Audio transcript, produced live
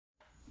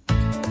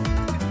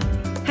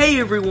Hey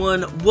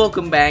everyone,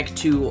 welcome back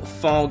to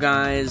Fall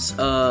Guys.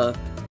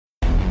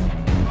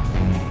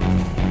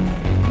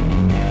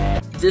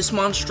 This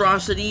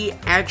monstrosity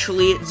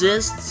actually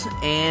exists,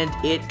 and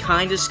it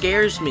kinda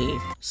scares me.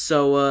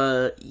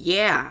 So,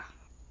 yeah.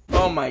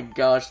 Oh my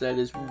gosh, that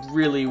is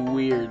really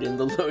weird in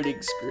the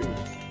loading screen.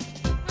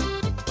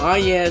 Ah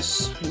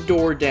yes,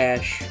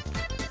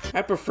 DoorDash.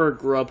 I prefer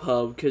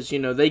Grubhub, because, you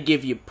know, they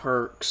give you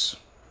perks.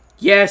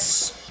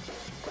 Yes!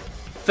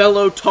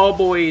 Fellow tall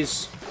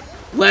boys,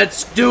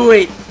 let's do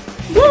it!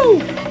 Woo!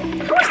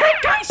 How is that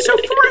guy so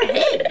far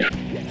ahead?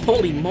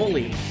 Holy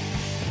moly.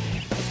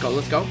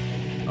 Let's go.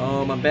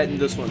 I'm betting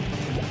this one.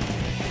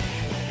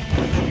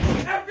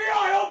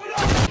 FBI, open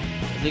up!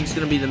 I think it's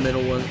gonna be the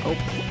middle one. Oh.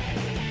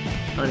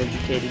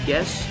 Uneducated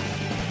guess.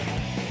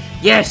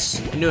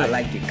 Yes! I knew it. I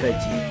like your cut,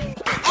 G.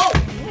 Oh!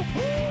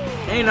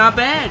 Hey, not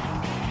bad.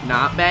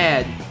 Not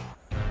bad.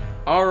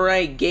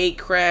 Alright, gate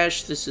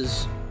crash. This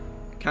is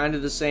kind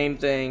of the same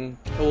thing.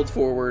 Hold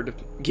forward.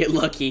 Get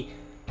lucky.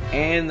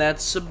 And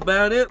that's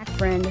about it.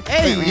 Friend.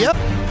 Hey, yep.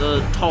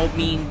 The tall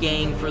mean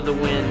gang for the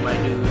win, my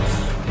dudes.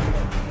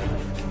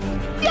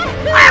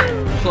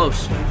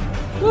 Close.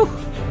 Woo.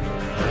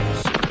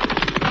 Nice.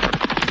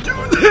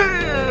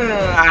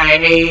 I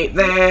hate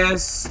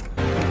this.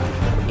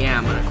 Yeah,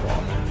 I'm gonna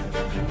qual.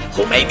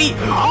 Oh, maybe.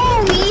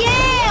 Oh,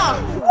 yeah!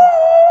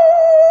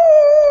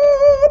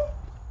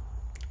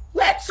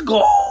 Let's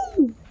go.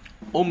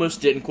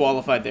 Almost didn't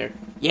qualify there.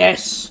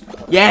 Yes.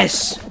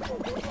 Yes.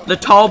 The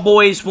tall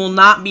boys will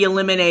not be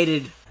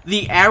eliminated.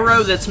 The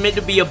arrow that's meant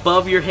to be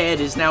above your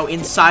head is now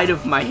inside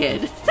of my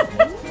head.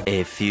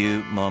 A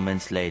few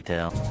moments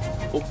later.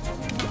 Oh.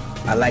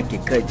 I like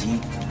your cut, G.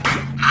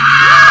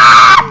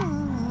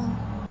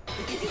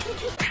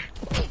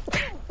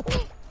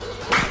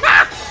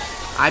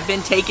 I've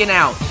been taken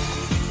out.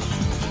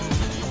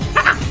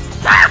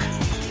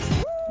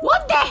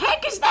 What the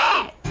heck is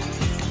that?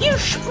 You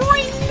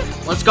spring.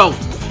 Let's go.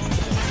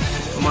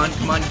 Come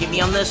on, get me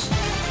on this.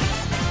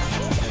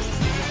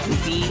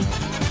 Goofy.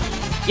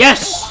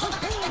 Yes!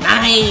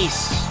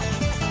 Nice!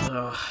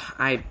 Ugh,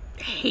 I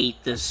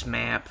hate this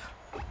map.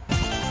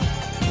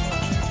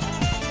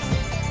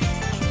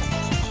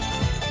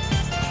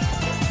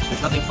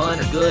 There's nothing fun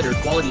or good or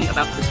quality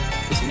about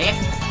this map.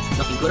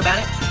 Nothing good about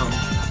it.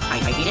 I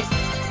hate it.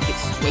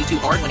 It's way too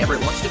hard whenever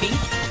it wants to be.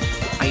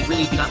 I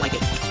really do not like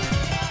it.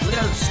 Look at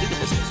how stupid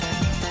this is.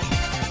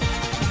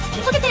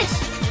 Look at this!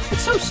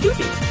 It's so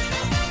stupid.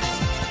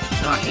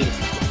 Oh, I hate it.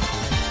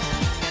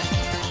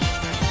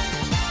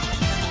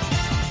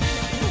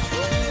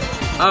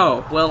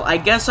 Oh, well, I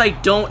guess I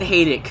don't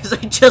hate it, because I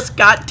just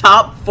got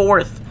top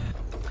 4th.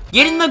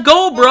 Get in the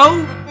goal,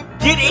 bro!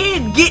 Get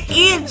in! Get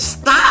in!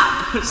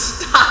 Stop!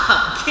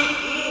 Stop! Get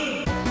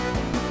in!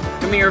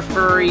 Come here,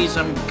 furries.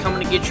 I'm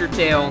coming to get your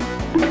tail.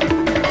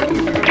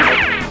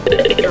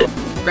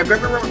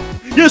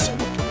 Yes!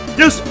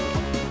 Yes!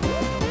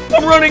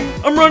 I'm running!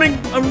 I'm running!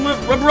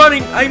 I'm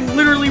running! I'm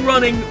literally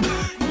running!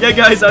 Yeah,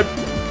 guys, I'm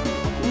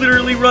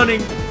literally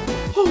running.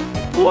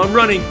 Oh, I'm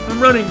running! I'm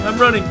running! I'm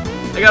running!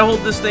 I gotta hold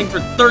this thing for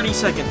 30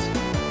 seconds.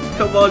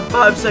 Come on,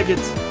 5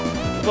 seconds.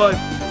 5,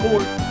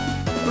 4,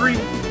 3,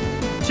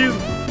 2,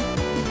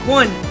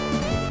 1.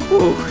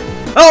 Ooh.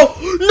 Oh,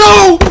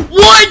 no!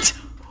 What?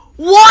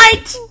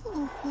 What?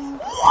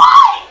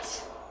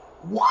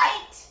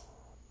 What?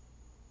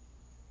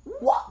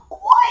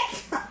 What?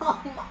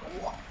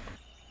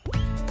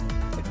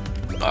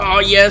 Oh,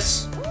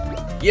 yes.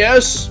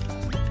 Yes.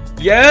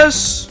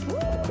 Yes.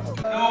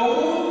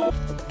 No.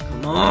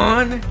 Come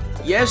on.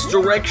 Yes,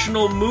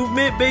 directional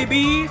movement,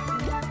 baby.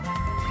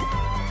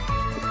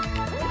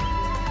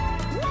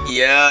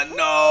 Yeah,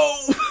 no.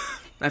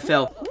 I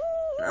fell.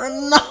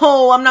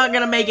 No, I'm not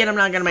gonna make it. I'm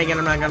not gonna make it.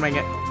 I'm not gonna make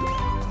it.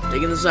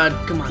 Taking the side.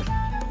 Come on.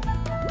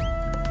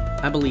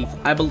 I believe.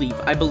 I believe.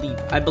 I believe.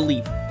 I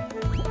believe.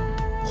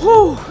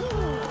 Whew.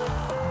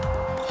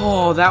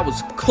 Oh, that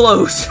was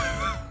close.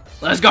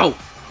 Let's go.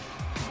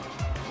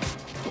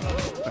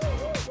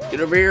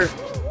 Get over here.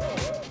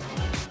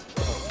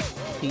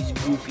 These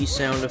goofy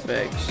sound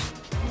effects.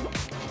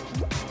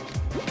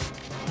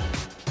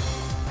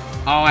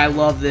 Oh, I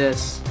love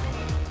this.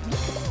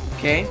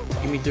 Okay,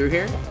 get me through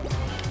here.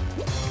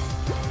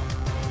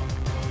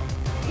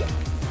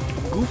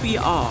 Goofy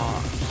aw.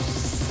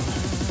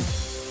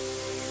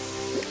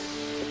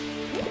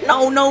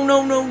 No, no,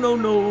 no, no, no,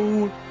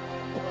 no.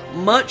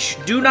 Much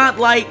do not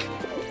like.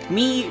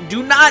 Me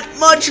do not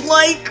much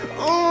like.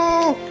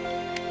 Oh.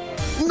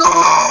 No.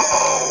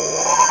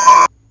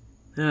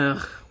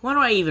 Ugh. Why do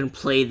I even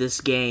play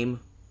this game?